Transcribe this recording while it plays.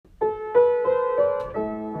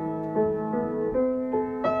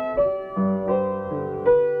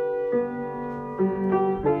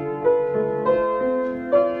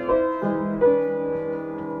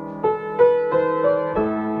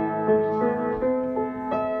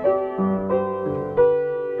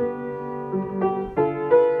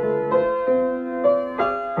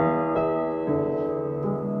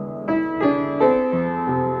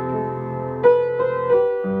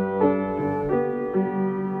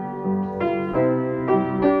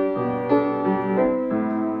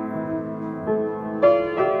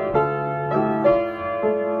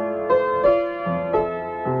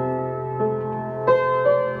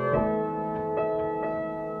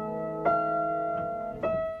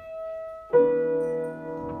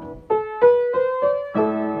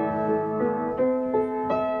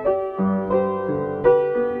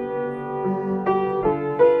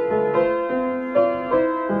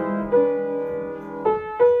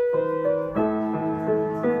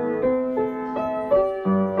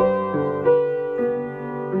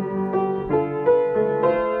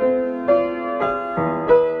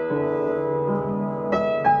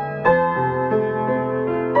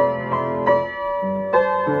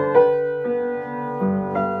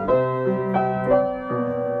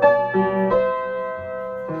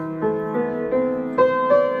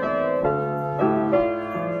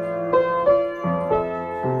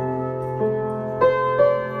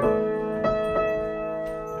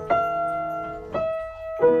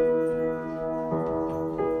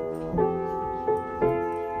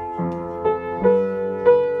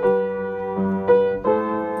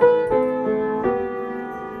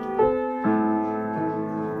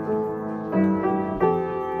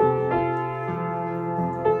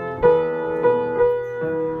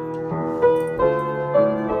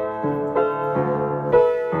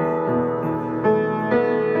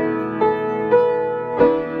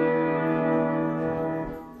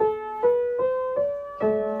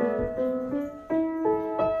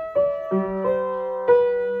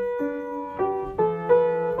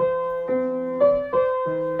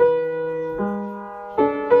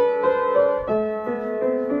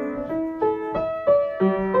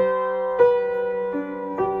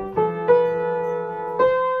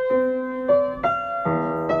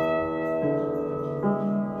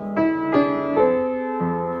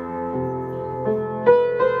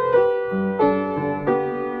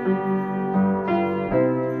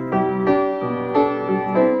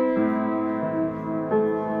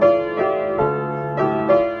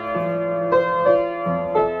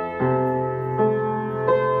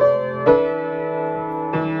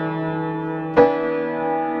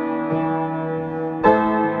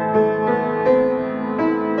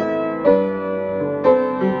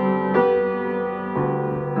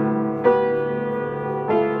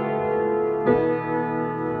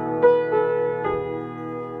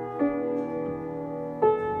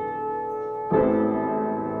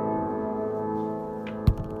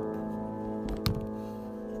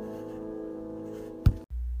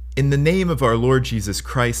In the name of our Lord Jesus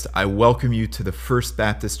Christ, I welcome you to the First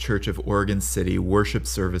Baptist Church of Oregon City Worship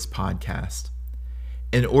Service Podcast.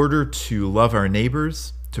 In order to love our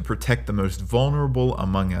neighbors, to protect the most vulnerable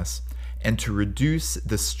among us, and to reduce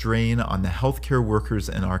the strain on the healthcare workers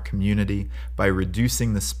in our community by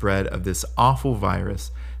reducing the spread of this awful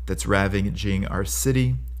virus that's ravaging our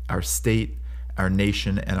city, our state, our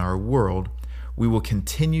nation, and our world, we will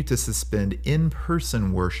continue to suspend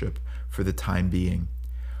in-person worship for the time being.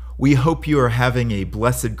 We hope you are having a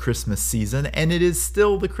blessed Christmas season, and it is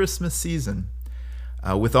still the Christmas season.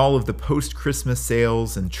 With all of the post-Christmas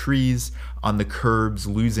sales and trees on the curbs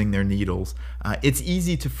losing their needles, it's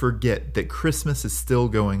easy to forget that Christmas is still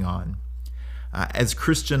going on. As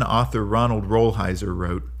Christian author Ronald Rolheiser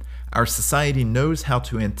wrote, our society knows how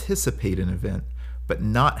to anticipate an event, but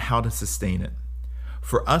not how to sustain it.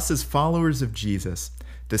 For us as followers of Jesus,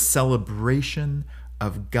 the celebration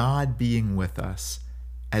of God being with us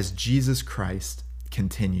as Jesus Christ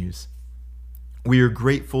continues. We are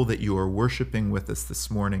grateful that you are worshiping with us this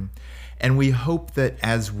morning, and we hope that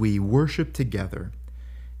as we worship together,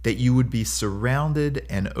 that you would be surrounded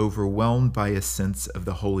and overwhelmed by a sense of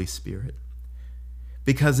the Holy Spirit.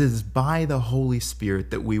 Because it is by the Holy Spirit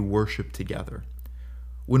that we worship together.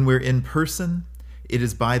 When we're in person, it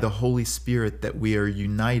is by the Holy Spirit that we are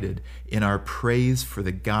united in our praise for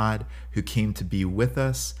the God who came to be with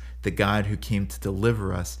us, the God who came to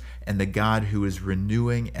deliver us, and the God who is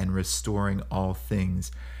renewing and restoring all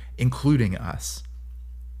things, including us.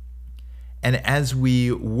 And as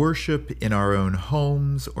we worship in our own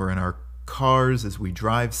homes or in our cars as we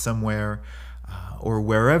drive somewhere, or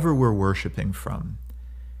wherever we're worshiping from,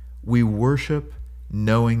 we worship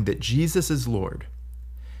knowing that Jesus is Lord,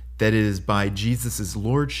 that it is by Jesus'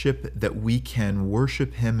 lordship that we can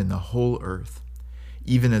worship him in the whole earth,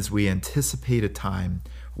 even as we anticipate a time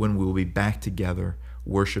when we will be back together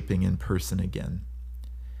worshiping in person again.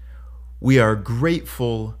 We are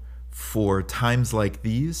grateful for times like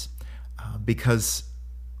these because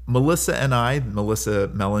Melissa and I, Melissa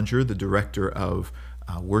Mellinger, the director of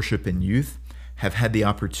Worship and Youth, have had the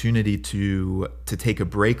opportunity to take a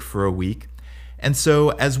break for a week. And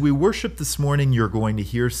so as we worship this morning, you're going to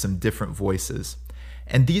hear some different voices.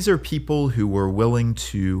 And these are people who were willing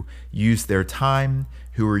to use their time,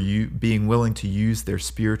 who are being willing to use their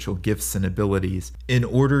spiritual gifts and abilities in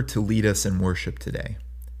order to lead us in worship today.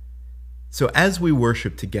 So as we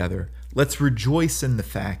worship together, let's rejoice in the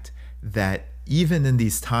fact that even in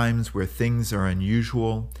these times where things are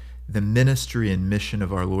unusual, the ministry and mission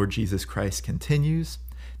of our Lord Jesus Christ continues,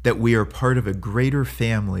 that we are part of a greater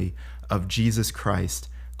family of Jesus Christ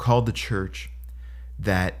called the church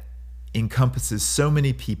that encompasses so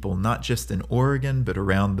many people, not just in Oregon, but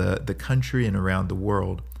around the country and around the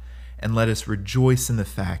world. And let us rejoice in the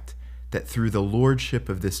fact that through the lordship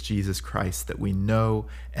of this Jesus Christ that we know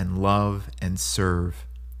and love and serve,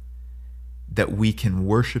 that we can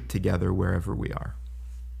worship together wherever we are.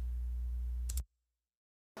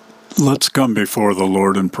 Let's come before the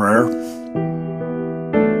Lord in prayer.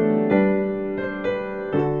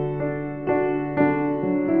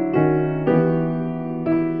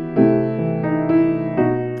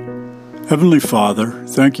 Heavenly Father,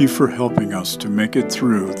 thank you for helping us to make it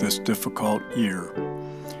through this difficult year.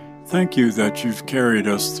 Thank you that you've carried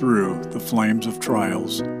us through the flames of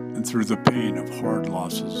trials and through the pain of hard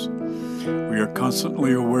losses. We are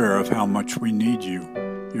constantly aware of how much we need you,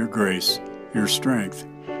 your grace, your strength,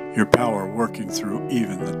 your power working through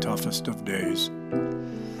even the toughest of days.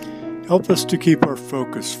 Help us to keep our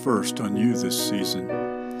focus first on you this season.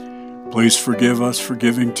 Please forgive us for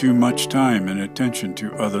giving too much time and attention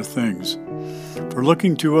to other things, for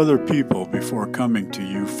looking to other people before coming to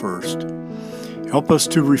you first. Help us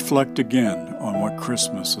to reflect again on what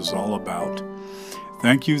Christmas is all about.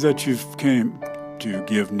 Thank you that you've came to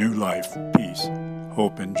give new life, peace,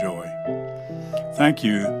 hope, and joy. Thank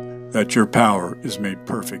you that your power is made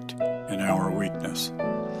perfect in our weakness.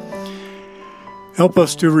 Help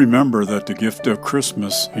us to remember that the gift of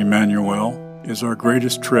Christmas, Emmanuel, is our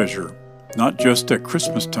greatest treasure, not just at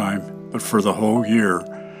Christmas time, but for the whole year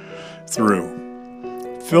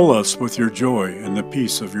through. Fill us with your joy and the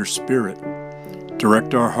peace of your Spirit.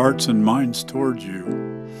 Direct our hearts and minds toward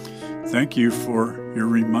you. Thank you for your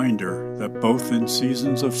reminder that both in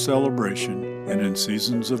seasons of celebration and in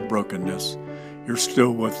seasons of brokenness, you're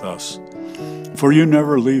still with us, for you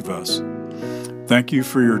never leave us. Thank you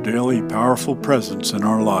for your daily powerful presence in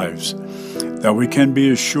our lives, that we can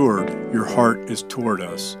be assured your heart is toward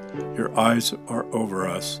us, your eyes are over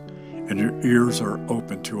us, and your ears are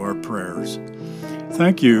open to our prayers.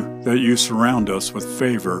 Thank you that you surround us with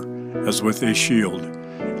favor as with a shield,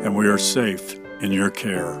 and we are safe in your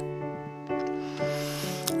care.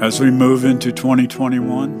 As we move into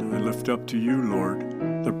 2021, I lift up to you, Lord,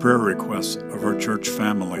 the prayer requests of our church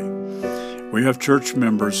family. We have church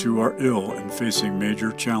members who are ill and facing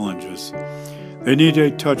major challenges. They need a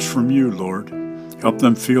touch from you, Lord. Help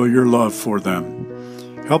them feel your love for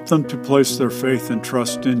them. Help them to place their faith and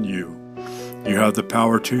trust in you. You have the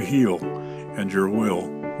power to heal, and your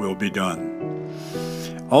will be done.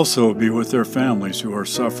 Also, be with their families who are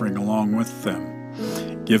suffering along with them.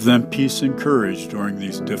 Give them peace and courage during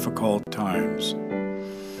these difficult times.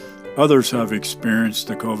 Others have experienced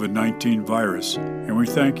the COVID-19 virus, and we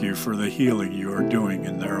thank you for the healing you are doing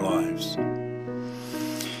in their lives.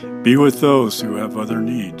 Be with those who have other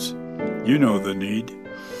needs. You know the need.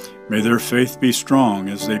 May their faith be strong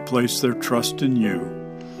as they place their trust in you.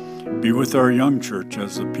 Be with our young church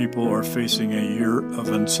as the people are facing a year of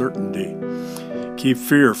uncertainty. Keep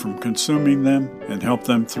fear from consuming them and help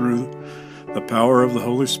them through the power of the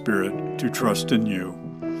Holy Spirit to trust in you.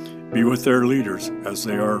 Be with their leaders as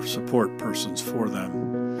they are support persons for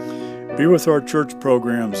them. Be with our church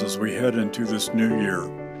programs as we head into this new year.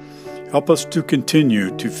 Help us to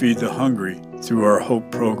continue to feed the hungry through our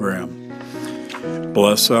Hope program.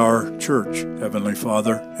 Bless our church, Heavenly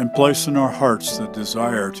Father, and place in our hearts the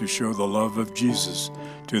desire to show the love of Jesus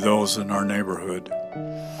to those in our neighborhood.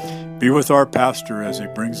 Be with our pastor as he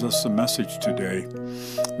brings us the message today.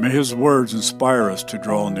 May his words inspire us to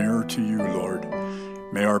draw nearer to you, Lord.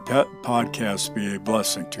 May our podcast be a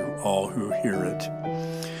blessing to all who hear it.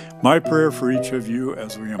 My prayer for each of you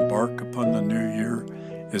as we embark upon the new year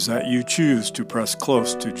is that you choose to press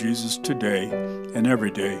close to Jesus today and every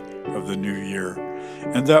day of the new year,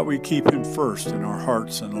 and that we keep him first in our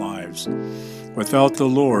hearts and lives. Without the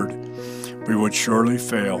Lord, we would surely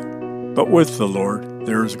fail, but with the Lord,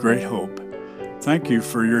 there is great hope. Thank you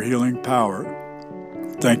for your healing power.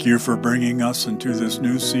 Thank you for bringing us into this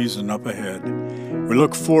new season up ahead. We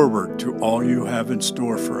look forward to all you have in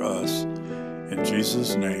store for us. In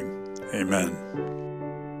Jesus' name, amen.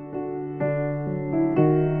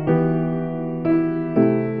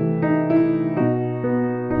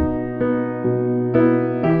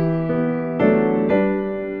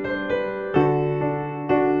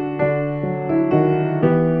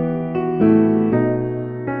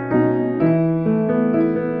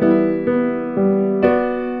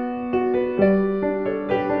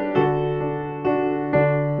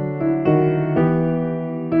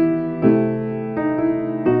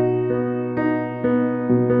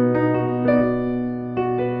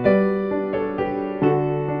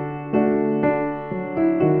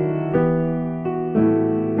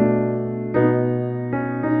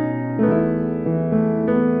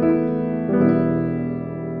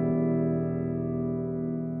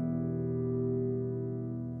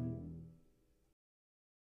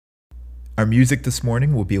 Our music this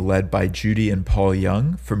morning will be led by Judy and Paul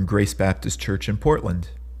Young from Grace Baptist Church in Portland.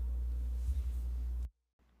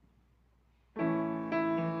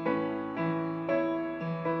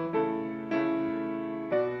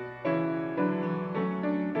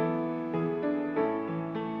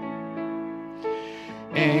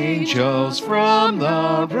 Angels from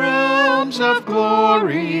the realms of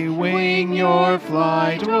glory, wing your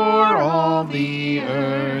flight o'er all the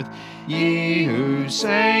earth. Ye who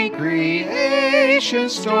sang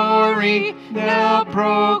creation's story, now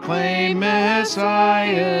proclaim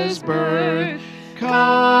Messiah's birth.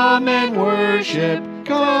 Come and worship,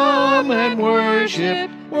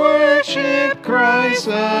 worship Christ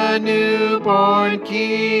the newborn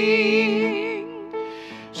King.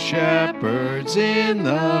 Shepherds in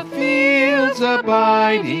the fields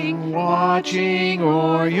abiding, watching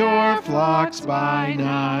o'er your flocks by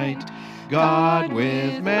night. God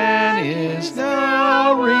with man is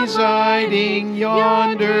now residing,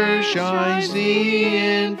 yonder shines the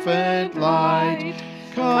infant light.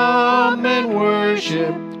 Come and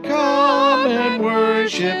worship,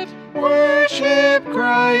 worship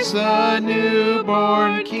Christ the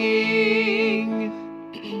newborn King.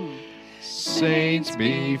 Saints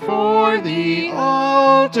before the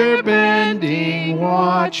altar bending,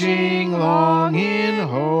 watching long in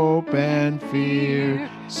hope and fear.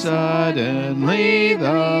 Suddenly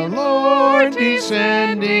the Lord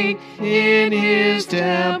descending in his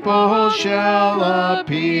temple shall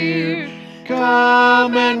appear.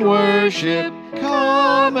 Come and worship,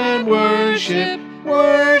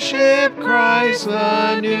 worship Christ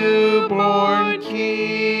the newborn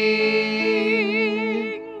King.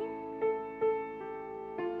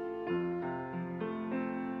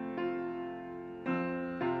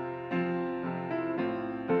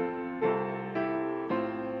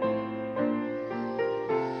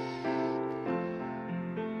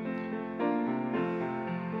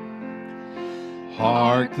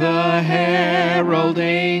 Hark the herald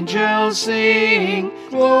angels sing,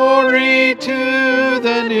 glory to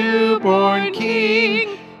the newborn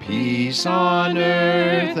King. Peace on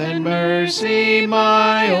earth and mercy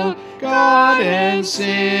mild, God and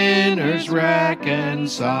sinners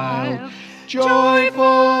reconciled. Joyful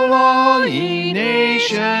all ye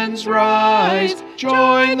nations rise,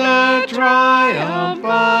 join the triumph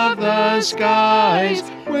of the skies.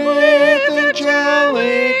 With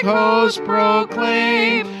angelic hosts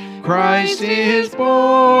proclaim, Christ is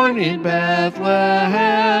born in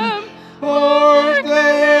Bethlehem. Hark the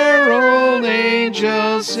herald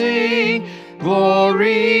angels sing,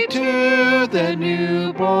 glory to the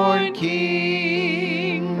newborn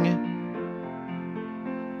King.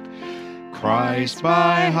 Christ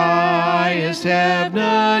by highest heaven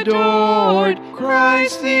adored,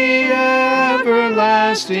 Christ the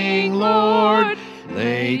everlasting Lord.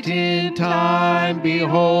 Late in time,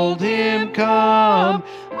 behold him come,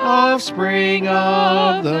 offspring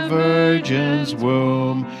of the Virgin's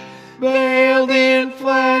womb. Veiled in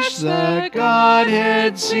flesh the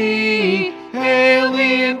Godhead see, hail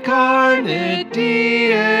the incarnate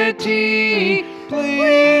deity.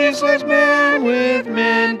 Pleased as man with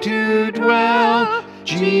men to dwell,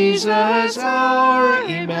 Jesus our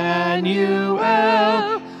Emmanuel.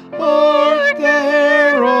 Hark the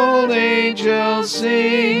herald angels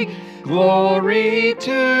sing, glory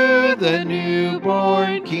to the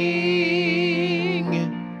newborn King.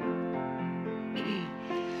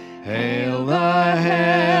 Hail the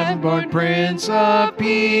heaven-born Prince of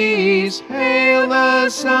Peace, hail the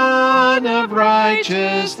Son of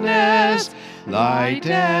Righteousness. Light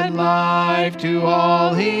and life to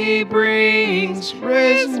all he brings,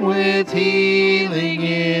 risen with healing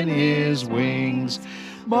in his wings.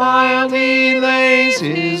 Mild he lays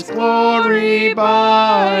his glory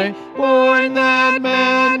by, born that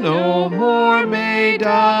man no more may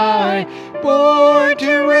die. Born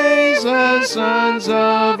to raise the sons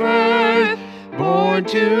of earth, born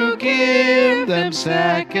to give them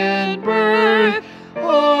second birth.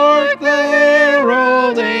 Hark the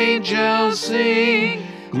herald angels sing,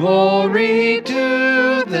 glory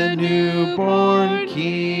to the newborn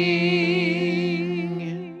King.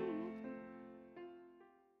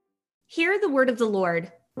 Hear the word of the Lord.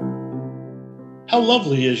 How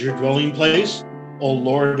lovely is your dwelling place, O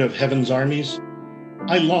Lord of heaven's armies!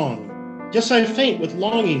 I long, yes, I faint with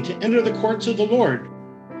longing to enter the courts of the Lord.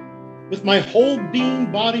 With my whole being,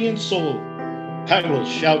 body, and soul, I will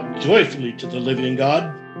shout joyfully to the living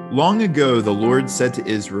God. Long ago, the Lord said to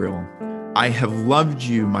Israel, I have loved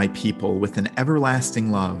you, my people, with an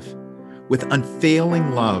everlasting love. With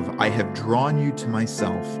unfailing love, I have drawn you to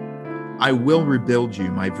myself. I will rebuild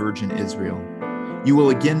you, my virgin Israel. You will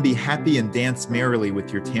again be happy and dance merrily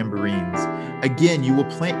with your tambourines. Again, you will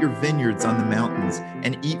plant your vineyards on the mountains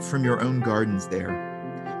and eat from your own gardens there.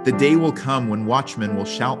 The day will come when watchmen will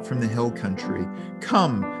shout from the hill country,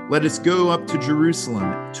 Come, let us go up to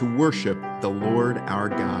Jerusalem to worship the Lord our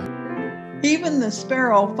God. Even the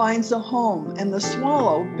sparrow finds a home, and the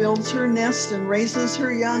swallow builds her nest and raises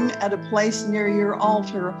her young at a place near your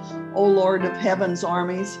altar, O Lord of heaven's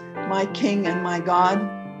armies, my King and my God.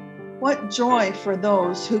 What joy for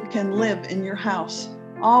those who can live in your house,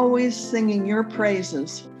 always singing your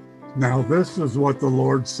praises. Now this is what the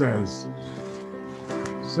Lord says.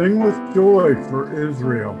 Sing with joy for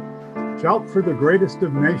Israel. Shout for the greatest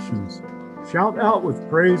of nations. Shout out with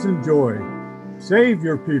praise and joy. Save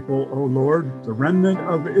your people, O Lord, the remnant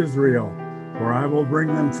of Israel, for I will bring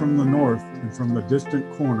them from the north and from the distant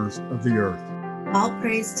corners of the earth. All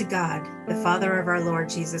praise to God, the Father of our Lord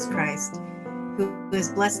Jesus Christ, who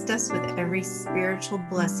has blessed us with every spiritual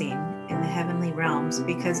blessing in the heavenly realms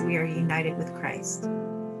because we are united with Christ.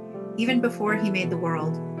 Even before he made the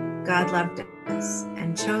world, God loved us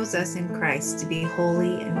and chose us in Christ to be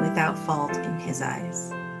holy and without fault in his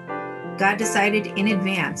eyes. God decided in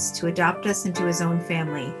advance to adopt us into his own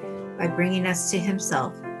family by bringing us to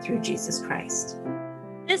himself through Jesus Christ.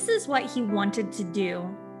 This is what he wanted to do,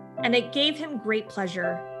 and it gave him great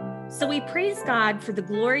pleasure. So we praise God for the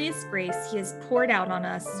glorious grace he has poured out on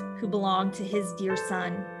us who belong to his dear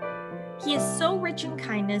Son. He is so rich in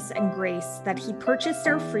kindness and grace that he purchased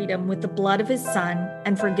our freedom with the blood of his Son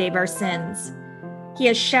and forgave our sins. He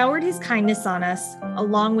has showered his kindness on us,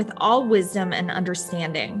 along with all wisdom and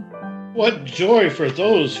understanding. What joy for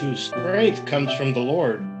those whose strength comes from the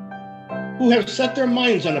Lord, who have set their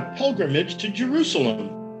minds on a pilgrimage to Jerusalem.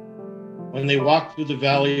 When they walk through the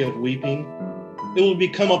valley of weeping, it will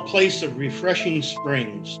become a place of refreshing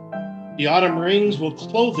springs. The autumn rains will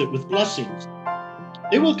clothe it with blessings.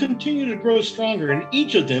 They will continue to grow stronger, and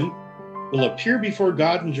each of them will appear before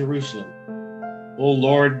God in Jerusalem. O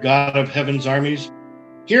Lord God of heaven's armies,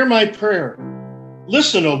 hear my prayer.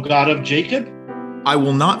 Listen, O God of Jacob. I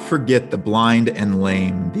will not forget the blind and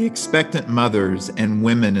lame, the expectant mothers and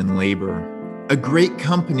women in labor. A great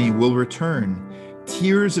company will return.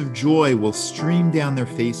 Tears of joy will stream down their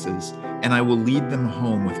faces, and I will lead them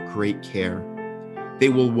home with great care. They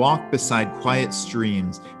will walk beside quiet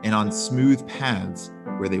streams and on smooth paths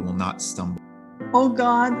where they will not stumble. O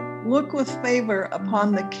God, look with favor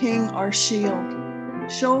upon the King, our shield.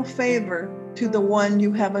 Show favor to the one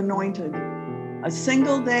you have anointed. A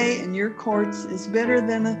single day in your courts is better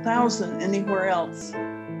than 1,000 anywhere else.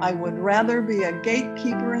 I would rather be a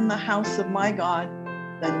gatekeeper in the house of my God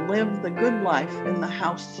than live the good life in the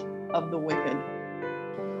house of the wicked.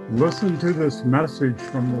 Listen to this message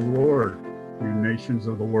from the Lord, you nations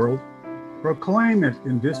of the world. Proclaim it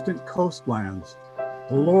in distant coastlands.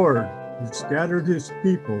 The Lord, who scattered his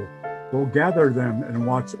people, will gather them and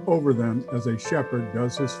watch over them as a shepherd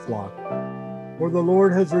does his flock. For the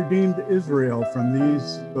Lord has redeemed Israel from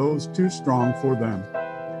those too strong for them.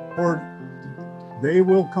 For they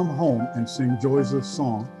will come home and sing joyous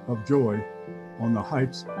song of joy on the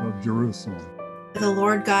heights of Jerusalem. The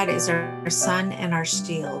Lord God is our sun and our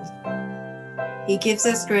shield. He gives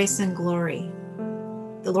us grace and glory.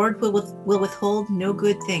 The Lord will withhold no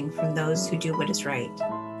good thing from those who do what is right.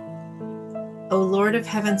 O Lord of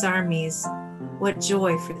heaven's armies, what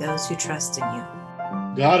joy for those who trust in you.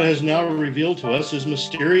 God has now revealed to us his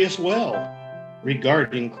mysterious will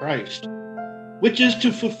regarding Christ, which is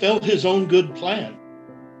to fulfill his own good plan.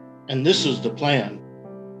 And this is the plan.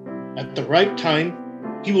 At the right time,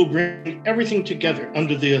 he will bring everything together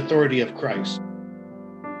under the authority of Christ,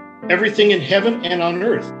 everything in heaven and on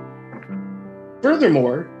earth.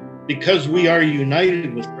 Furthermore, because we are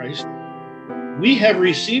united with Christ, we have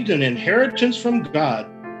received an inheritance from God,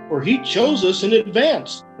 for he chose us in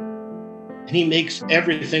advance. And he makes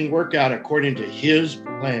everything work out according to his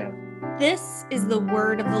plan. This is the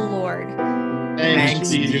word of the Lord. Thanks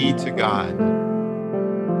be to God.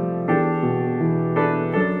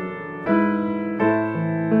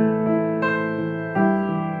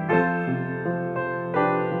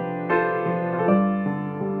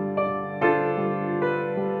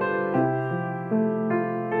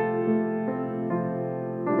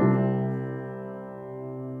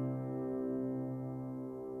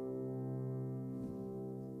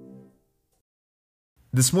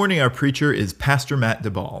 This morning, our preacher is Pastor Matt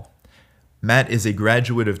DeBall. Matt is a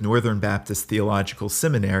graduate of Northern Baptist Theological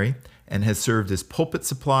Seminary and has served as pulpit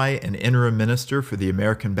supply and interim minister for the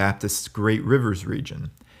American Baptist Great Rivers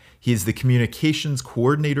region. He is the communications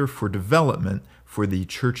coordinator for development for the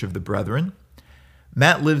Church of the Brethren.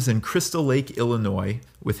 Matt lives in Crystal Lake, Illinois,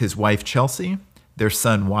 with his wife Chelsea, their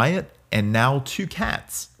son Wyatt, and now 2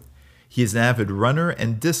 cats. He is an avid runner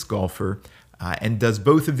and disc golfer, and does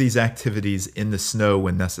both of these activities in the snow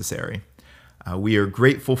when necessary. We are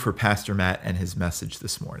grateful for Pastor Matt and his message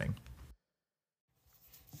this morning.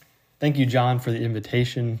 Thank you, John, for the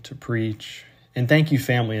invitation to preach. And thank you,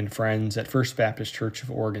 family and friends at First Baptist Church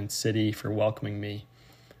of Oregon City, for welcoming me.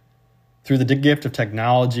 Through the gift of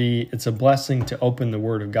technology, it's a blessing to open the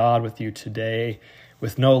Word of God with you today,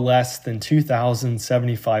 with no less than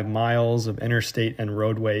 2,075 miles of interstate and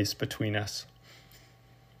roadways between us.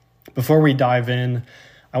 Before we dive in,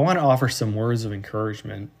 I want to offer some words of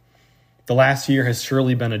encouragement. The last year has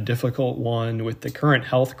surely been a difficult one with the current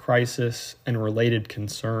health crisis and related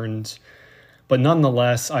concerns, but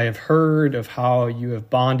nonetheless, I have heard of how you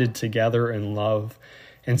have bonded together in love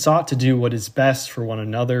and sought to do what is best for one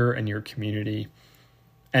another and your community.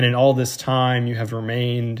 And in all this time, you have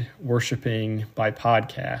remained worshiping by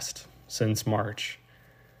podcast since March.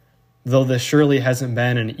 Though this surely hasn't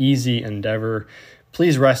been an easy endeavor,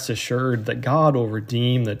 please rest assured that God will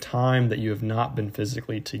redeem the time that you have not been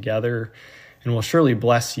physically together and will surely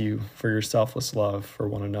bless you for your selfless love for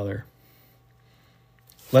one another.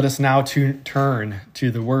 Let us now turn to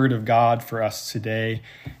the Word of God for us today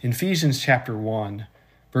in Ephesians chapter 1,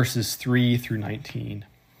 verses 3 through 19.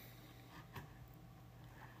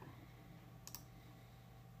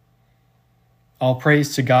 All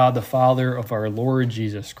praise to God, the Father of our Lord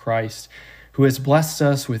Jesus Christ, who has blessed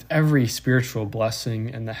us with every spiritual blessing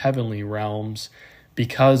in the heavenly realms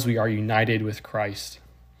because we are united with Christ.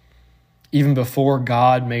 Even before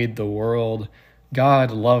God made the world,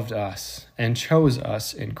 God loved us and chose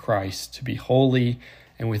us in Christ to be holy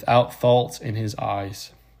and without fault in his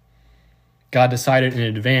eyes. God decided in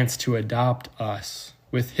advance to adopt us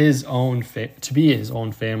with his own to be his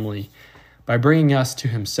own family by bringing us to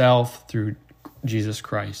himself through Jesus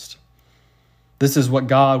Christ. This is what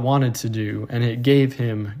God wanted to do, and it gave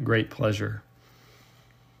him great pleasure.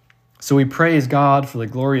 So we praise God for the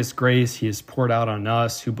glorious grace he has poured out on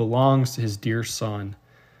us who belongs to his dear Son.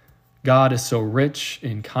 God is so rich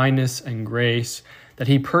in kindness and grace that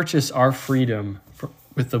he purchased our freedom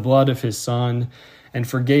with the blood of his Son and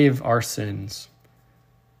forgave our sins.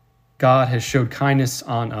 God has showed kindness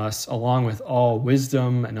on us along with all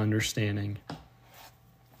wisdom and understanding.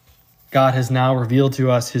 God has now revealed to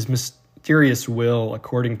us his mysterious will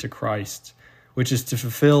according to Christ, which is to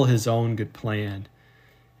fulfill his own good plan.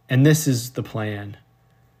 And this is the plan.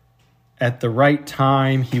 At the right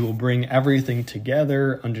time, he will bring everything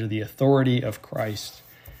together under the authority of Christ,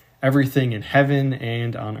 everything in heaven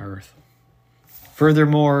and on earth.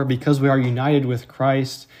 Furthermore, because we are united with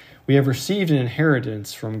Christ, we have received an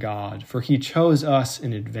inheritance from God, for he chose us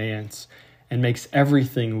in advance and makes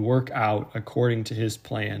everything work out according to his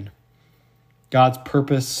plan. God's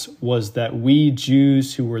purpose was that we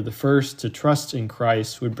Jews who were the first to trust in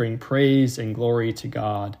Christ would bring praise and glory to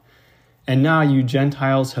God. And now you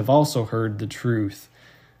Gentiles have also heard the truth,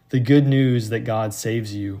 the good news that God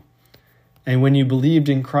saves you. And when you believed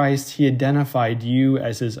in Christ, he identified you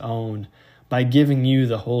as his own by giving you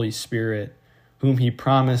the Holy Spirit, whom he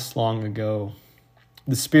promised long ago.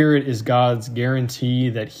 The Spirit is God's guarantee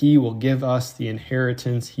that he will give us the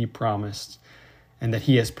inheritance he promised, and that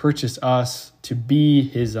he has purchased us to be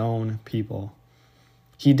his own people.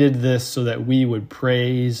 He did this so that we would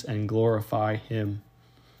praise and glorify him.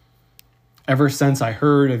 Ever since I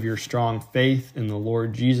heard of your strong faith in the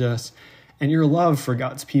Lord Jesus and your love for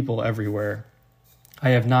God's people everywhere, I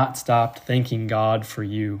have not stopped thanking God for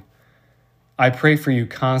you. I pray for you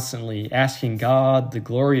constantly, asking God, the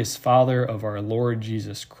glorious Father of our Lord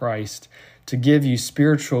Jesus Christ, to give you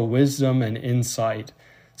spiritual wisdom and insight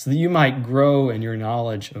so that you might grow in your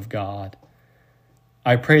knowledge of God.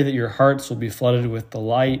 I pray that your hearts will be flooded with the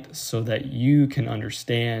light so that you can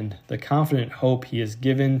understand the confident hope he has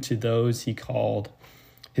given to those he called,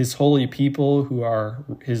 his holy people who are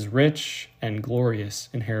his rich and glorious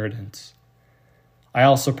inheritance. I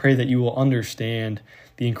also pray that you will understand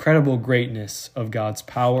the incredible greatness of God's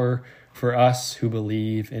power for us who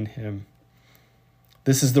believe in him.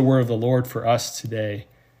 This is the word of the Lord for us today.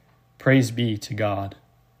 Praise be to God.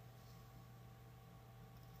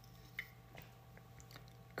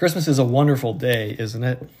 Christmas is a wonderful day, isn't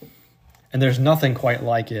it? And there's nothing quite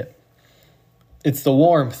like it. It's the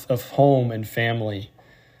warmth of home and family,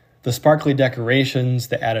 the sparkly decorations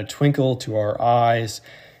that add a twinkle to our eyes,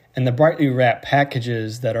 and the brightly wrapped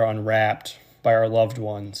packages that are unwrapped by our loved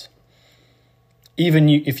ones. Even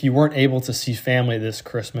if you weren't able to see family this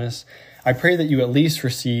Christmas, I pray that you at least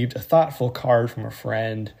received a thoughtful card from a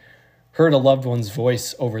friend, heard a loved one's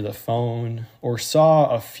voice over the phone, or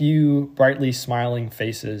saw a few brightly smiling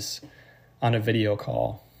faces on a video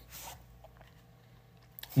call.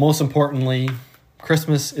 Most importantly,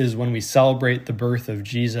 Christmas is when we celebrate the birth of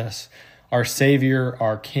Jesus, our Savior,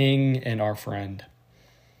 our King, and our friend.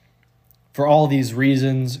 For all these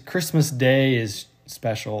reasons, Christmas Day is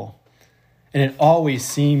special, and it always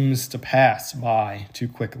seems to pass by too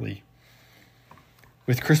quickly.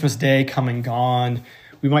 With Christmas Day come and gone,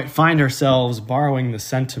 we might find ourselves borrowing the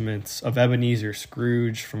sentiments of Ebenezer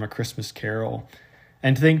Scrooge from A Christmas Carol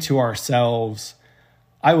and think to ourselves,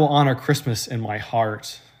 I will honor Christmas in my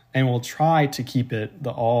heart and will try to keep it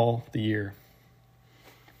all the year.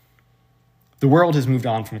 The world has moved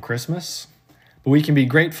on from Christmas, but we can be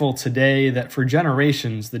grateful today that for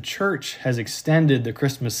generations, the church has extended the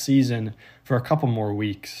Christmas season for a couple more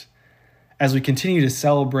weeks. As we continue to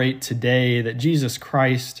celebrate today that Jesus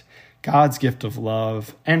Christ, God's gift of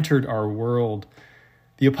love, entered our world,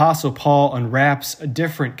 the Apostle Paul unwraps a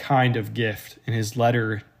different kind of gift in his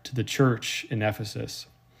letter to the church in Ephesus.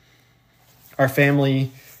 Our family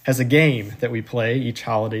has a game that we play each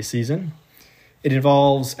holiday season. It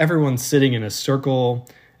involves everyone sitting in a circle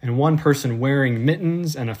and one person wearing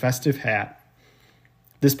mittens and a festive hat.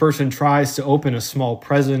 This person tries to open a small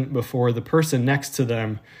present before the person next to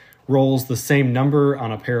them rolls the same number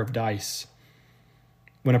on a pair of dice.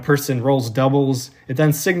 When a person rolls doubles, it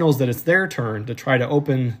then signals that it's their turn to try to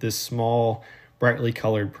open this small, brightly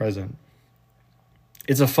colored present.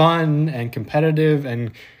 It's a fun and competitive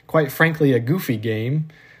and, quite frankly, a goofy game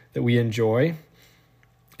that we enjoy.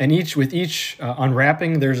 And with each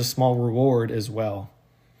unwrapping, there's a small reward as well.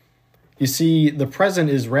 You see, the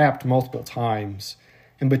present is wrapped multiple times,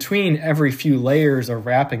 and between every few layers of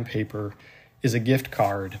wrapping paper is a gift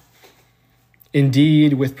card.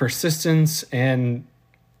 Indeed, with persistence and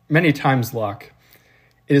many times luck,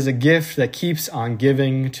 it is a gift that keeps on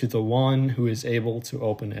giving to the one who is able to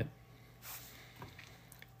open it.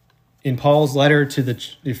 In Paul's letter to the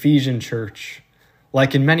Ephesian church,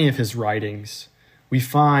 like in many of his writings, we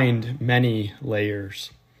find many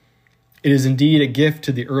layers. It is indeed a gift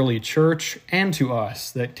to the early church and to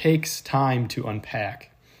us that takes time to unpack.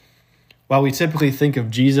 While we typically think of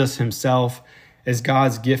Jesus himself as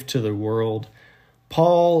God's gift to the world,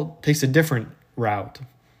 Paul takes a different route.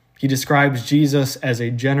 He describes Jesus as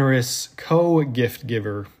a generous co-gift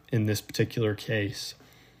giver in this particular case.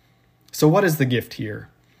 So what is the gift here?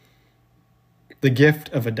 The gift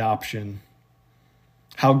of adoption.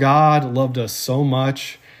 How God loved us so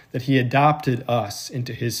much that he adopted us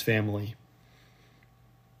into his family.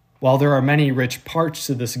 While there are many rich parts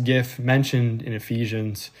to this gift mentioned in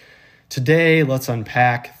Ephesians, today let's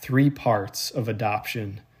unpack 3 parts of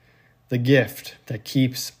adoption, the gift that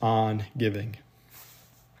keeps on giving.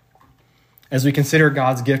 As we consider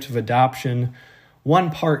God's gift of adoption,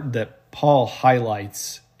 one part that Paul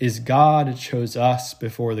highlights is God chose us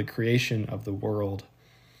before the creation of the world.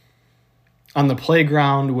 On the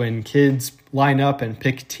playground, when kids line up and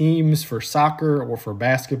pick teams for soccer or for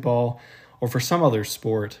basketball or for some other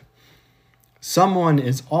sport, someone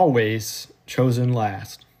is always chosen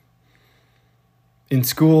last. In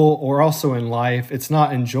school or also in life, it's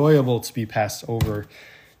not enjoyable to be passed over,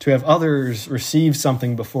 to have others receive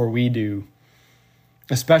something before we do,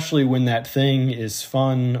 especially when that thing is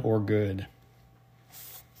fun or good.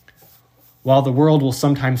 While the world will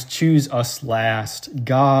sometimes choose us last,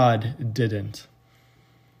 God didn't.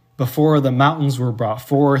 Before the mountains were brought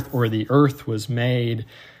forth or the earth was made,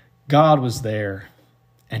 God was there,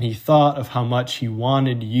 and he thought of how much he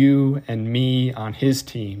wanted you and me on his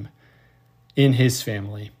team, in his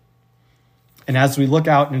family. And as we look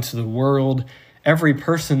out into the world, every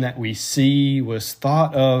person that we see was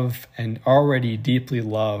thought of and already deeply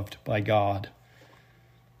loved by God.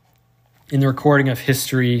 In the recording of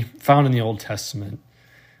history found in the Old Testament,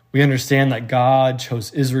 we understand that God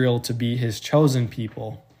chose Israel to be his chosen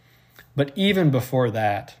people. But even before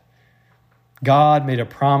that, God made a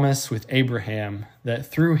promise with Abraham that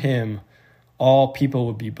through him all people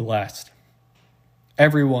would be blessed,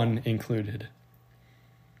 everyone included.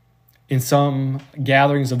 In some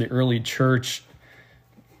gatherings of the early church,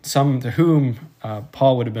 some to whom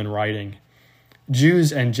Paul would have been writing,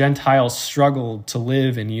 Jews and Gentiles struggled to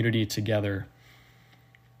live in unity together.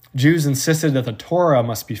 Jews insisted that the Torah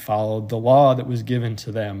must be followed, the law that was given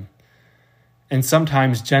to them. And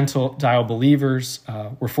sometimes Gentile believers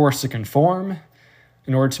were forced to conform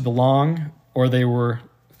in order to belong, or they were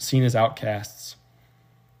seen as outcasts.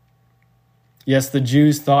 Yes, the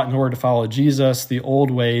Jews thought in order to follow Jesus, the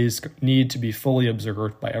old ways need to be fully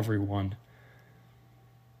observed by everyone.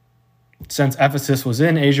 Since Ephesus was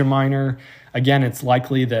in Asia Minor, again, it's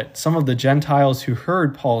likely that some of the Gentiles who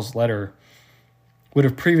heard Paul's letter would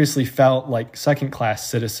have previously felt like second-class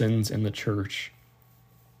citizens in the church.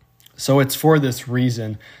 So it's for this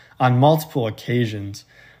reason, on multiple occasions,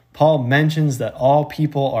 Paul mentions that all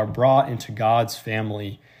people are brought into God's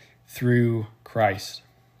family through Christ.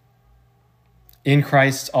 In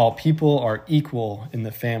Christ, all people are equal in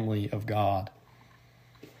the family of God.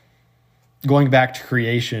 Going back to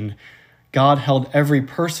creation, God held every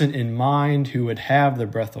person in mind who would have the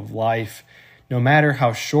breath of life, no matter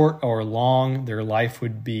how short or long their life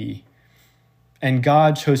would be. And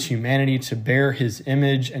God chose humanity to bear his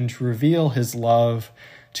image and to reveal his love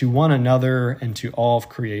to one another and to all of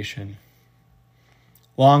creation.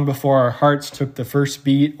 Long before our hearts took the first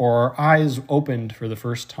beat or our eyes opened for the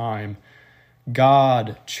first time,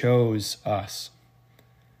 God chose us.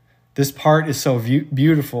 This part is so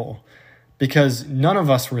beautiful because none of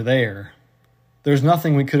us were there. There's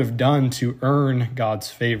nothing we could have done to earn God's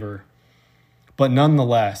favor. But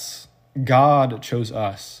nonetheless, God chose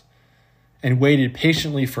us and waited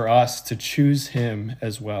patiently for us to choose him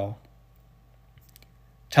as well.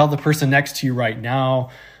 Tell the person next to you right now,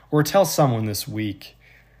 or tell someone this week,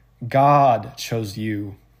 God chose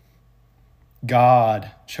you. God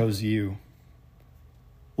chose you.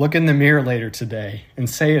 Look in the mirror later today and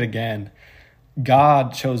say it again.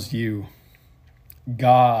 God chose you.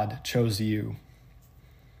 God chose you.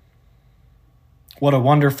 What a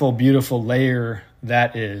wonderful, beautiful layer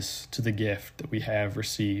that is to the gift that we have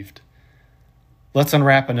received. Let's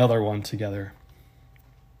unwrap another one together.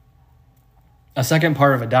 A second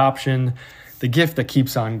part of adoption, the gift that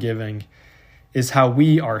keeps on giving, is how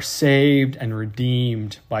we are saved and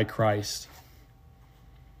redeemed by Christ.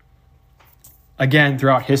 Again,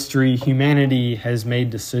 throughout history, humanity has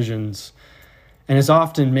made decisions and has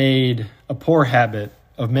often made a poor habit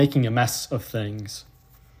of making a mess of things.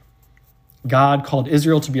 God called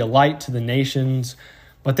Israel to be a light to the nations,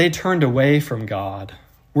 but they turned away from God,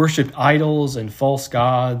 worshipped idols and false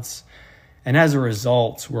gods, and as a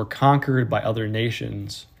result were conquered by other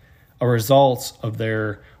nations, a result of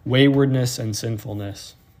their waywardness and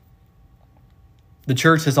sinfulness. The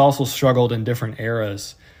church has also struggled in different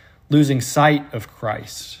eras, losing sight of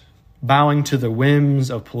Christ, bowing to the whims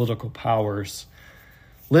of political powers,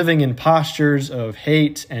 living in postures of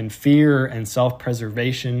hate and fear and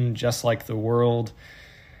self-preservation, just like the world.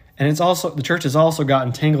 And the church has also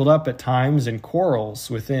gotten tangled up at times in quarrels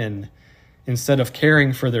within, instead of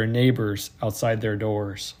caring for their neighbors outside their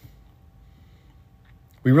doors.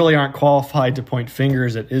 We really aren't qualified to point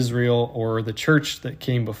fingers at Israel or the church that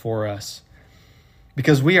came before us,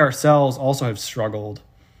 because we ourselves also have struggled.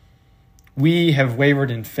 We have wavered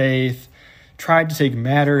in faith, tried to take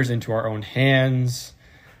matters into our own hands,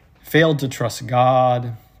 failed to trust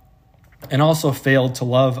God, and also failed to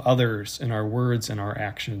love others in our words and our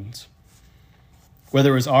actions.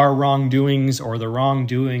 Whether it was our wrongdoings or the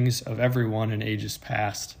wrongdoings of everyone in ages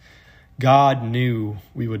past, God knew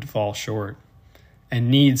we would fall short and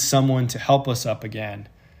need someone to help us up again,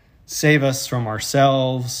 save us from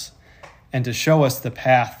ourselves, and to show us the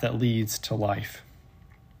path that leads to life.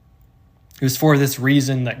 It was for this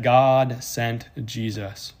reason that God sent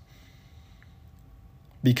Jesus.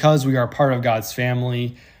 Because we are part of God's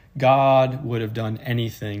family, God would have done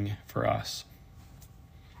anything for us.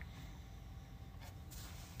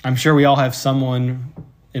 I'm sure we all have someone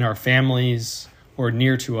in our families or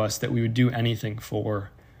near to us that we would do anything for,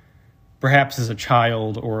 perhaps as a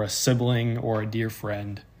child or a sibling or a dear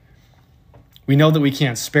friend. We know that we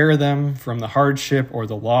can't spare them from the hardship or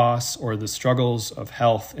the loss or the struggles of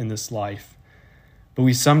health in this life, but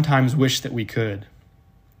we sometimes wish that we could.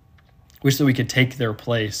 Wish that we could take their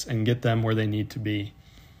place and get them where they need to be.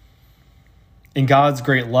 In God's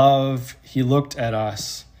great love, He looked at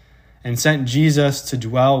us and sent Jesus to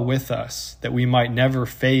dwell with us, that we might never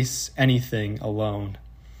face anything alone.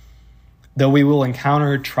 Though we will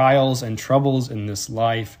encounter trials and troubles in this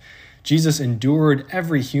life, Jesus endured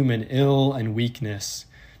every human ill and weakness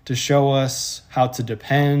to show us how to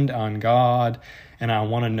depend on God and on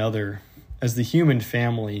one another as the human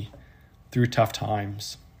family through tough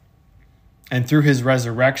times. And through His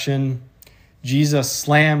resurrection, Jesus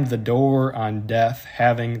slammed the door on death,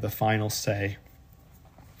 having the final say.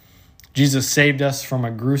 Jesus saved us from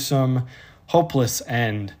a gruesome, hopeless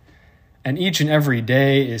end, and each and every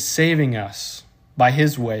day is saving us by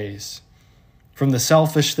His ways from the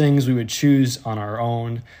selfish things we would choose on our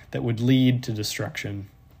own that would lead to destruction.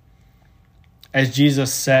 As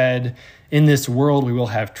Jesus said, "In this world we will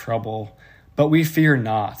have trouble, but we fear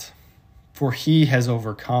not, for He has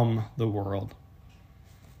overcome the world."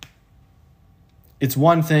 It's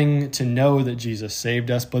one thing to know that Jesus saved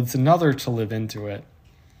us, but it's another to live into it.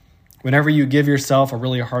 Whenever you give yourself a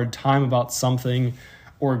really hard time about something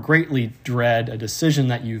or greatly dread a decision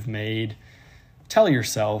that you've made, tell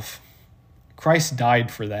yourself, Christ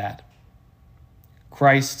died for that.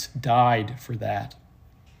 Christ died for that.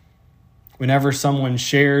 Whenever someone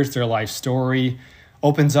shares their life story,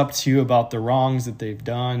 opens up to you about the wrongs that they've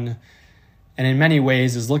done, and in many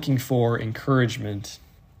ways is looking for encouragement,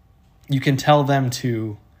 you can tell them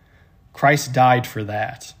too, Christ died for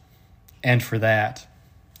that, and for that,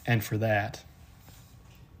 and for that.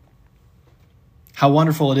 How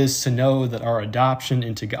wonderful it is to know that our adoption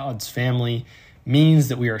into God's family means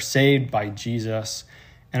that we are saved by Jesus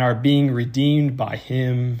and are being redeemed by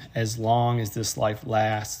Him as long as this life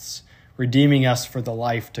lasts, redeeming us for the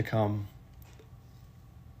life to come.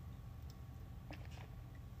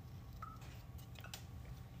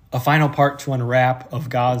 A final part to unwrap of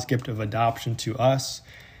God's gift of adoption to us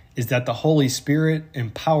is that the Holy Spirit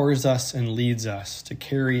empowers us and leads us to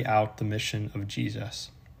carry out the mission of Jesus.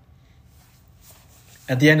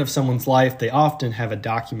 At the end of someone's life, they often have a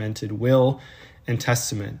documented will and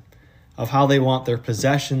testament of how they want their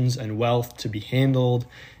possessions and wealth to be handled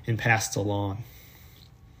and passed along.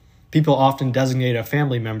 People often designate a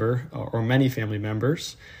family member or many family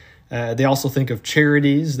members. They also think of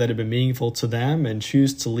charities that have been meaningful to them and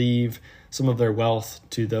choose to leave some of their wealth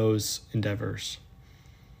to those endeavors.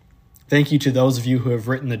 Thank you to those of you who have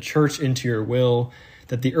written the church into your will,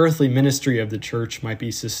 that the earthly ministry of the church might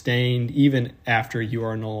be sustained even after you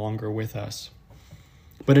are no longer with us.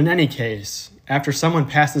 But in any case, after someone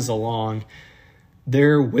passes along,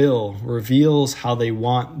 their will reveals how they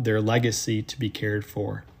want their legacy to be cared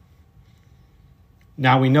for.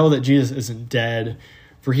 Now we know that Jesus isn't dead,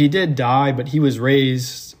 for He did die, but He was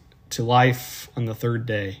raised to life on the third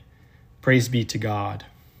day. Praise be to God.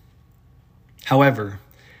 However,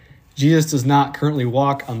 Jesus does not currently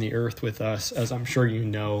walk on the earth with us, as I'm sure you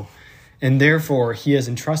know, and therefore He has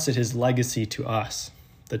entrusted His legacy to us,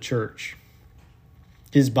 the church,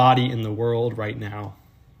 His body in the world right now.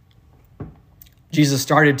 Jesus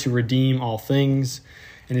started to redeem all things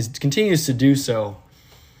and continues to do so.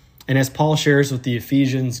 And as Paul shares with the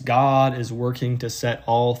Ephesians, God is working to set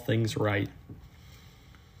all things right.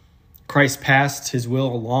 Christ passed his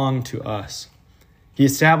will along to us. He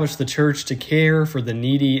established the church to care for the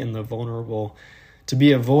needy and the vulnerable, to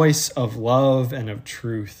be a voice of love and of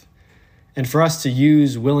truth, and for us to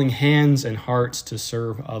use willing hands and hearts to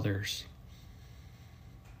serve others.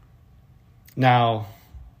 Now,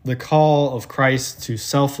 the call of Christ to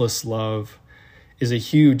selfless love is a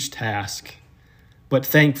huge task, but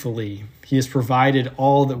thankfully, he has provided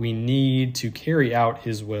all that we need to carry out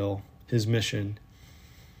his will, his mission.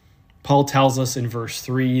 Paul tells us in verse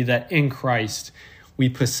 3 that in Christ we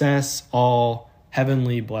possess all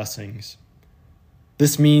heavenly blessings.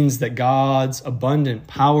 This means that God's abundant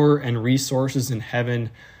power and resources in heaven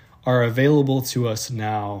are available to us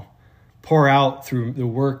now, pour out through the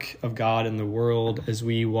work of God in the world as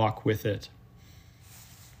we walk with it.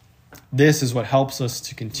 This is what helps us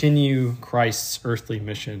to continue Christ's earthly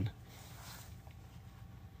mission.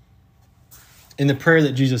 In the prayer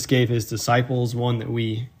that Jesus gave his disciples, one that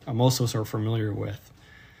most of us are familiar with,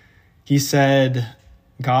 he said,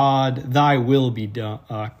 God, thy will be done,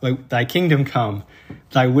 thy kingdom come,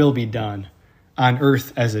 thy will be done on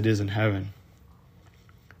earth as it is in heaven.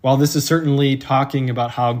 While this is certainly talking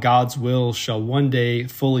about how God's will shall one day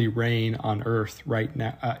fully reign on earth right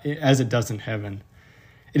now, as it does in heaven,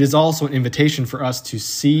 it is also an invitation for us to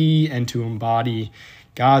see and to embody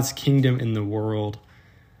God's kingdom in the world,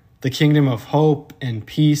 the kingdom of hope and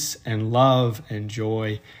peace and love and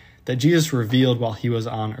joy that Jesus revealed while he was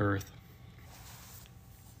on earth.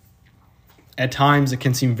 At times, it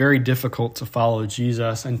can seem very difficult to follow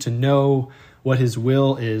Jesus and to know what his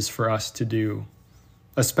will is for us to do,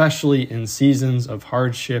 especially in seasons of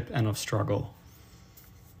hardship and of struggle.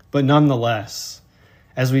 But nonetheless,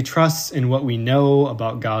 as we trust in what we know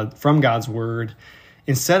about God from God's word,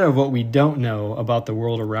 instead of what we don't know about the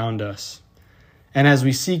world around us, and as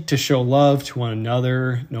we seek to show love to one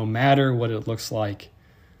another, no matter what it looks like,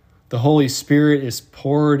 the Holy Spirit is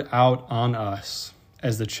poured out on us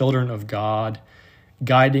as the children of God,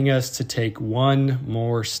 guiding us to take one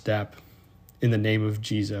more step in the name of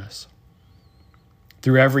Jesus.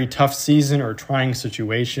 Through every tough season or trying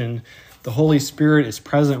situation, the Holy Spirit is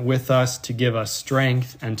present with us to give us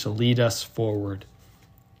strength and to lead us forward.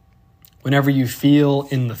 Whenever you feel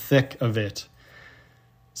in the thick of it,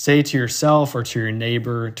 say to yourself or to your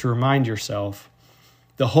neighbor to remind yourself,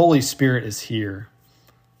 the Holy Spirit is here.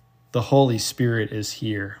 The Holy Spirit is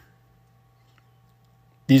here.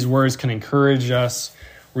 These words can encourage us,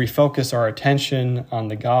 refocus our attention on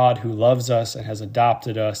the God who loves us and has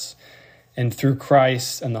adopted us, and through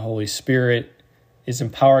Christ and the Holy Spirit is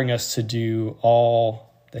empowering us to do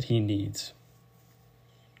all that he needs.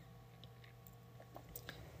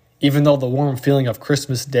 Even though the warm feeling of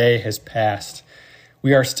Christmas Day has passed,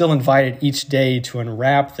 we are still invited each day to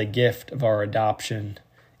unwrap the gift of our adoption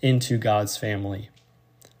into God's family.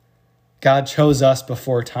 God chose us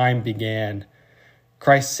before time began.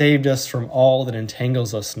 Christ saved us from all that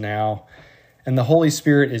entangles us now, and the Holy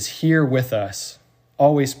Spirit is here with us,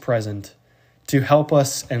 always present, to help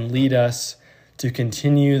us and lead us to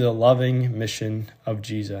continue the loving mission of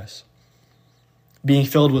Jesus. Being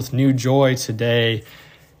filled with new joy today,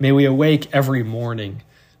 may we awake every morning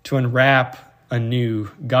to unwrap anew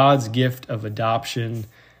God's gift of adoption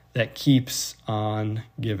that keeps on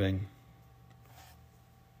giving.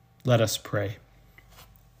 Let us pray.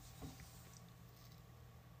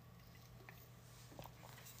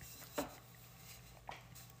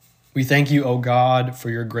 We thank you, O God, for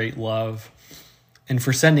your great love and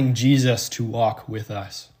for sending Jesus to walk with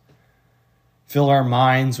us. Fill our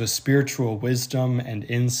minds with spiritual wisdom and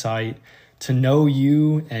insight to know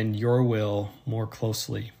you and your will more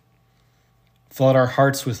closely. Flood our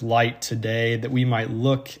hearts with light today that we might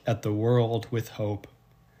look at the world with hope.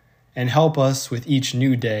 And help us with each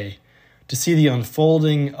new day to see the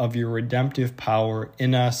unfolding of your redemptive power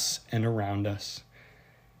in us and around us.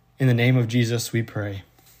 In the name of Jesus we pray.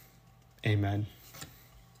 Amen.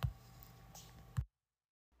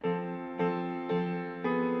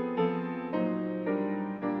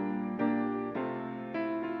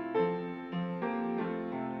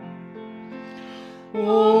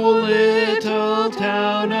 O little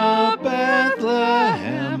town of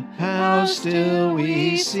Bethlehem, how still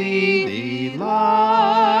we see thee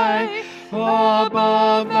lie.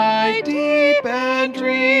 Above thy deep and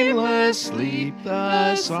dreamless sleep,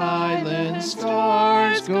 the silent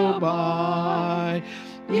stars go by.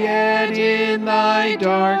 Yet in thy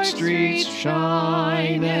dark streets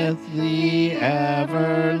shineth the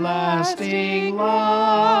everlasting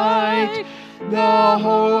light. The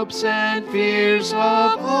hopes and fears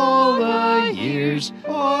of all the years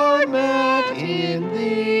are met in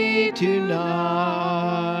thee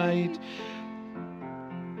tonight.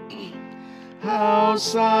 How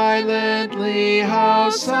silently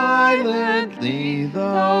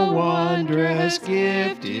the wondrous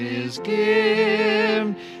gift is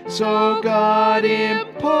given. So God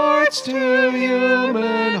imparts to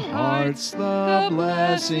human hearts the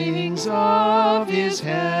blessings of his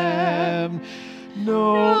heaven.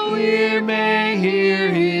 No ear may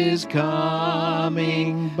hear his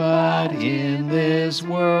coming, but in this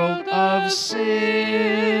world of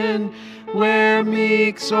sin, where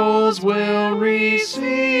meek souls will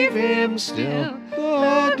receive him still,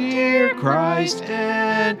 the dear Christ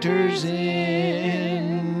enters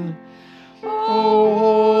in. O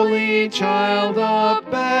holy child of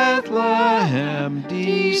Bethlehem,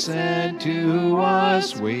 descend to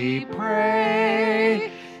us, we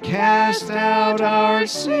pray. Cast out our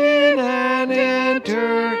sin and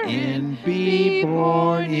enter in, be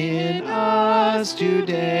born in us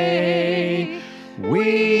today.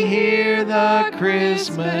 We hear the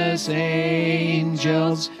Christmas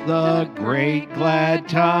angels the great glad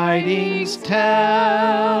tidings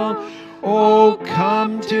tell. Oh,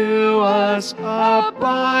 come to us,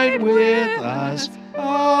 abide with us,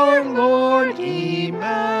 our Lord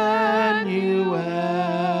Emmanuel.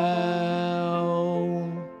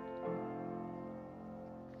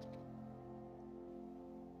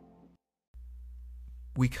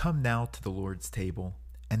 We come now to the Lord's table,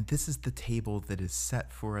 and this is the table that is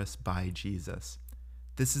set for us by Jesus.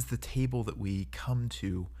 This is the table that we come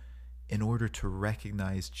to in order to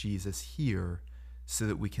recognize Jesus here so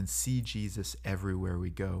that we can see Jesus everywhere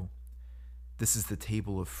we go. This is the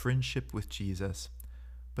table of friendship with Jesus,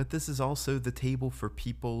 but this is also the table for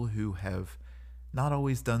people who have not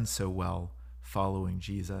always done so well following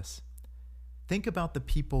Jesus. Think about the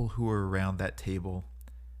people who were around that table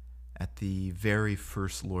at the very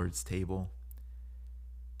first Lord's table.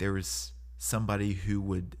 There was somebody who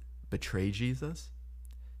would betray Jesus.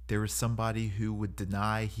 There was somebody who would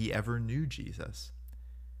deny he ever knew Jesus.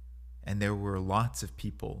 And there were lots of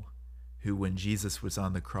people who, when Jesus was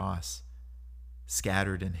on the cross,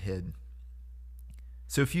 scattered and hid.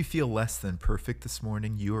 So if you feel less than perfect this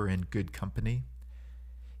morning, you are in good company.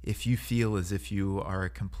 If you feel as if you are a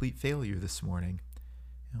complete failure this morning,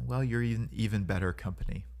 well, you're even better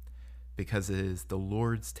company, because it is the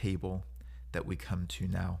Lord's table that we come to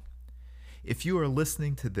now. If you are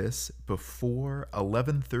listening to this before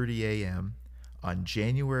 11:30 a.m. on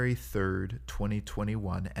January 3rd,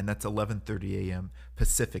 2021, and that's 11:30 a.m.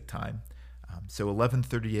 Pacific time. So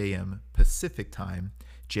 11:30 a.m. Pacific time,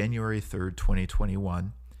 January 3rd,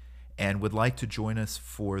 2021, and would like to join us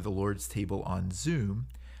for the Lord's table on Zoom,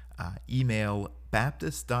 email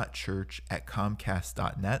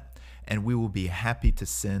baptist.church@comcast.net, and we will be happy to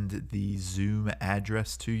send the Zoom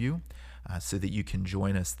address to you so that you can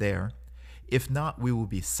join us there. If not, we will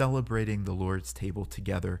be celebrating the Lord's table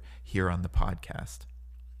together here on the podcast.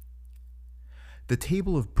 The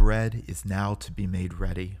table of bread is now to be made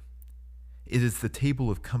ready. It is the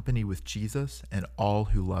table of company with Jesus and all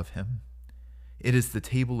who love him. It is the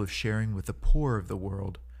table of sharing with the poor of the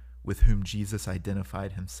world, with whom Jesus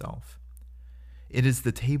identified himself. It is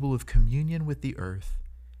the table of communion with the earth,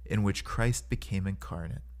 in which Christ became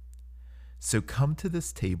incarnate. So come to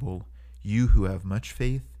this table, you who have much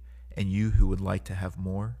faith, and you who would like to have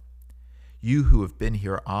more, you who have been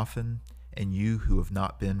here often, and you who have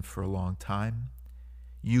not been for a long time,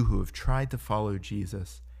 you who have tried to follow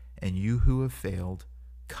Jesus, and you who have failed,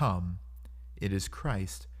 come. It is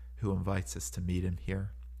Christ who invites us to meet him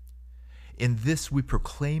here. In this we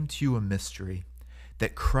proclaim to you a mystery,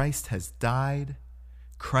 that Christ has died,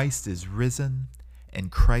 Christ is risen, and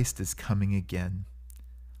Christ is coming again.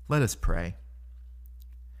 Let us pray.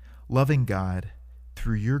 Loving God,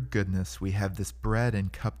 through your goodness we have this bread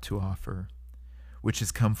and cup to offer, which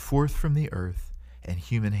has come forth from the earth and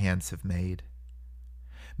human hands have made.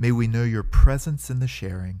 May we know your presence in the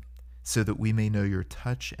sharing, so that we may know your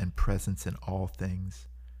touch and presence in all things.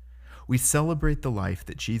 We celebrate the life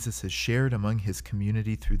that Jesus has shared among his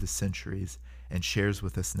community through the centuries and shares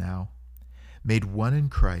with us now. Made one in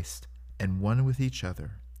Christ and one with each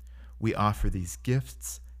other, we offer these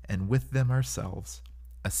gifts and with them ourselves,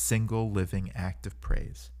 a single living act of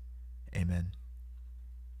praise. Amen.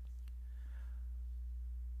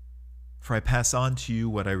 For I pass on to you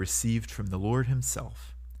what I received from the Lord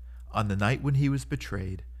himself. On the night when he was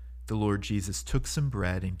betrayed, the Lord Jesus took some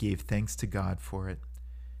bread and gave thanks to God for it.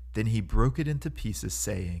 Then he broke it into pieces,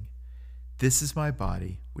 saying, "This is my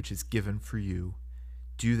body, which is given for you.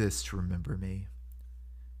 Do this to remember me."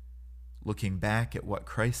 looking back at what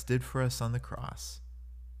Christ did for us on the cross.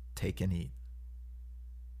 Take and eat.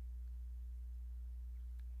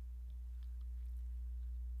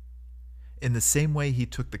 In the same way, he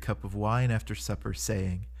took the cup of wine after supper,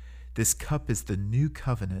 saying, "This cup is the new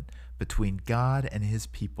covenant between God and his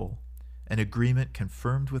people, an agreement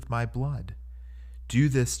confirmed with my blood. Do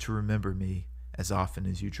this to remember me as often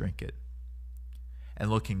as you drink it." And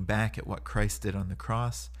looking back at what Christ did on the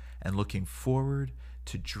cross, and looking forward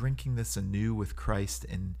to drinking this anew with Christ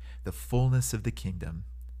in the fullness of the kingdom,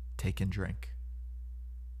 take and drink.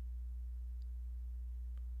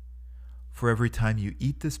 For every time you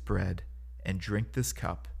eat this bread and drink this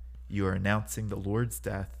cup, you are announcing the Lord's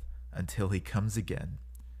death until he comes again.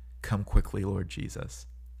 Come quickly, Lord Jesus.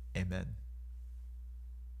 Amen.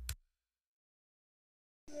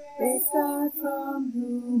 Praise God from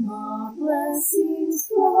whom all blessings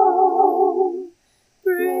flow.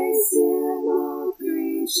 Praise him, all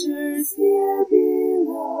creatures here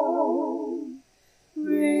below.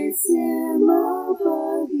 Praise him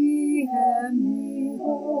above, ye heavenly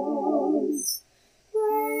hosts.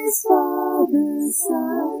 Praise Father,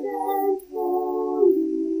 Son, and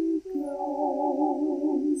Holy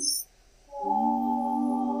Ghost.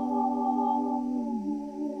 Amen.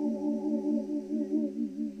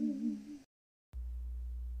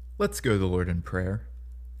 Let's go to the Lord in prayer.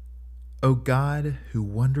 O God, who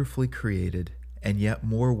wonderfully created and yet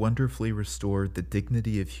more wonderfully restored the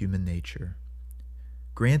dignity of human nature,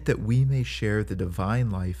 grant that we may share the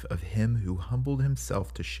divine life of him who humbled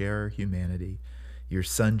himself to share our humanity, your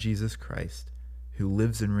Son, Jesus Christ, who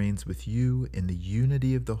lives and reigns with you in the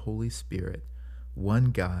unity of the Holy Spirit,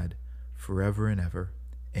 one God, forever and ever.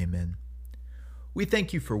 Amen. We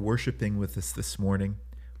thank you for worshiping with us this morning.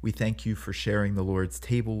 We thank you for sharing the Lord's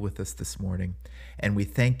table with us this morning, and we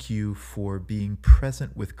thank you for being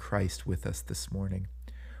present with Christ with us this morning.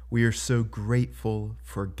 We are so grateful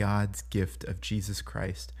for God's gift of Jesus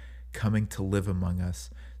Christ coming to live among us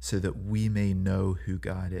so that we may know who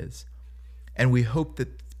God is. And we hope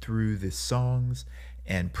that through the songs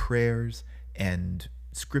and prayers and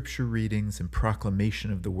scripture readings and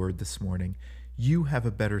proclamation of the word this morning, you have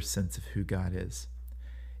a better sense of who God is.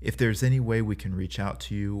 If there's any way we can reach out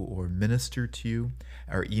to you or minister to you,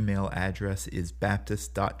 our email address is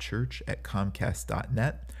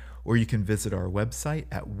baptist.church@comcast.net, or you can visit our website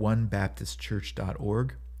at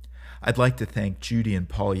onebaptistchurch.org. I'd like to thank Judy and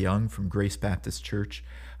Paul Young from Grace Baptist Church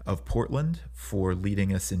of Portland for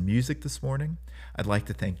leading us in music this morning. I'd like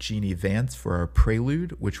to thank Jeannie Vance for our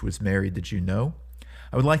prelude, which was Mary Did You Know?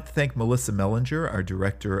 I would like to thank Melissa Mellinger, our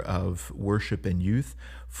Director of Worship and Youth,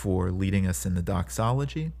 for leading us in the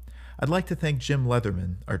doxology. I'd like to thank Jim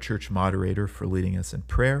Leatherman, our church moderator, for leading us in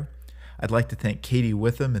prayer. I'd like to thank Katie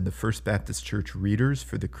Witham and the First Baptist Church Readers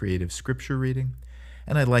for the creative scripture reading.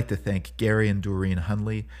 And I'd like to thank Gary and Doreen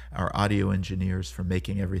Hunley, our audio engineers, for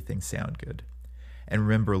making everything sound good. And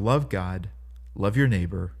remember, love God, love your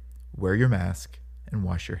neighbor, wear your mask, and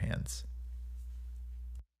wash your hands.